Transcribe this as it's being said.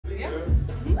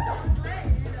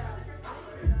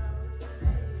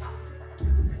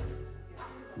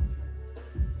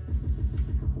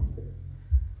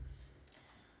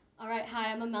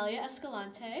I'm Amelia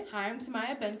Escalante. Hi, I'm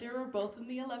Tamaya Bender. We're both in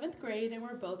the 11th grade, and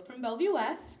we're both from Bellevue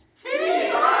West.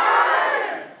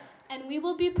 And we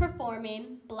will be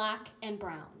performing Black and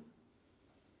Brown.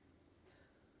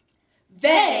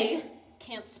 They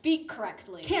can't speak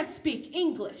correctly. Can't speak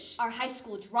English. Are high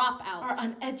school dropouts. Are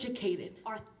uneducated.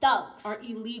 Are thugs. Are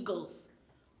illegals.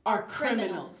 Are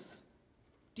criminals.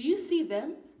 Do you see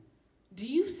them? Do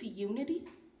you see unity?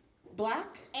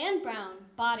 Black and brown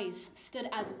bodies stood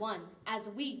as one, as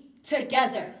we,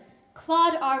 together,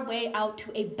 clawed our way out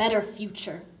to a better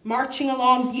future. Marching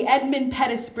along the Edmund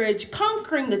Pettus Bridge,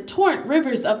 conquering the torrent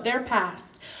rivers of their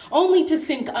past, only to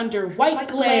sink under white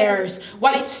glares,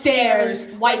 white stares,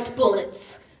 white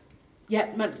bullets.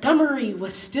 Yet Montgomery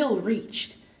was still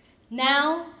reached.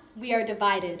 Now we are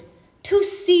divided. Two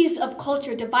seas of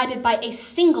culture divided by a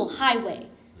single highway.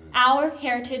 Our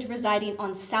heritage residing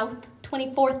on South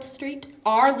 24th Street.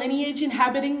 Our lineage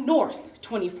inhabiting North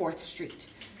 24th Street.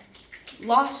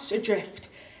 Lost adrift,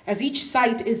 as each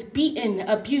site is beaten,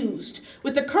 abused,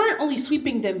 with the current only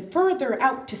sweeping them further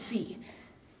out to sea.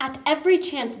 At every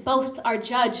chance, both are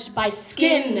judged by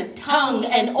skin, tongue,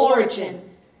 and origin.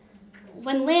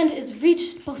 When land is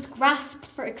reached, both grasp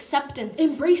for acceptance.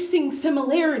 Embracing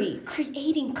similarity.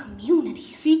 Creating community.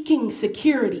 Seeking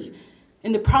security.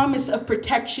 In the promise of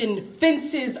protection,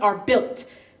 fences are built.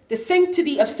 The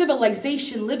sanctity of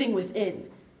civilization living within.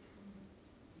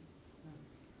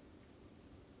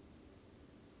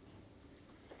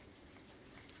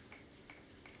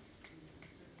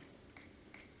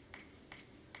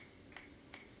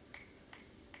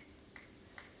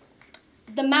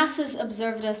 The masses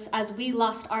observed us as we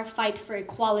lost our fight for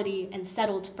equality and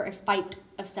settled for a fight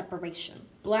of separation.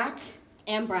 Black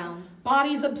and brown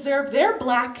bodies observe their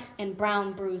black and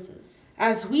brown bruises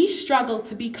as we struggle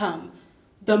to become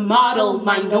the model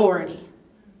minority.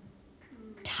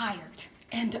 Tired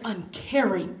and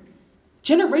uncaring,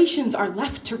 generations are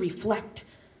left to reflect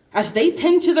as they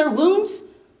tend to their wounds.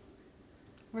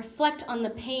 Reflect on the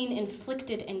pain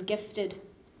inflicted and gifted.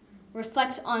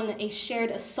 Reflect on a shared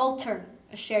assaulter,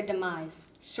 a shared demise.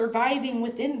 Surviving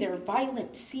within their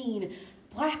violent scene,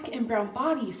 black and brown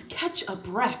bodies catch a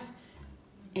breath.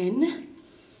 In.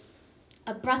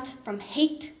 A breath from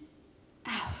hate.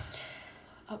 Out.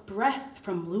 A breath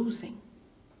from losing.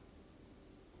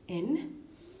 In.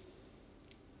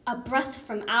 A breath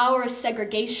from our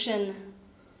segregation.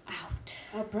 Out.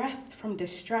 A breath from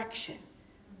distraction.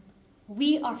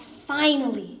 We are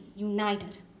finally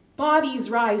united. Bodies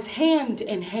rise hand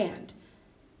in hand,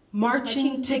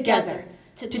 marching together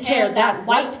to tear that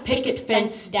white picket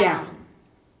fence down.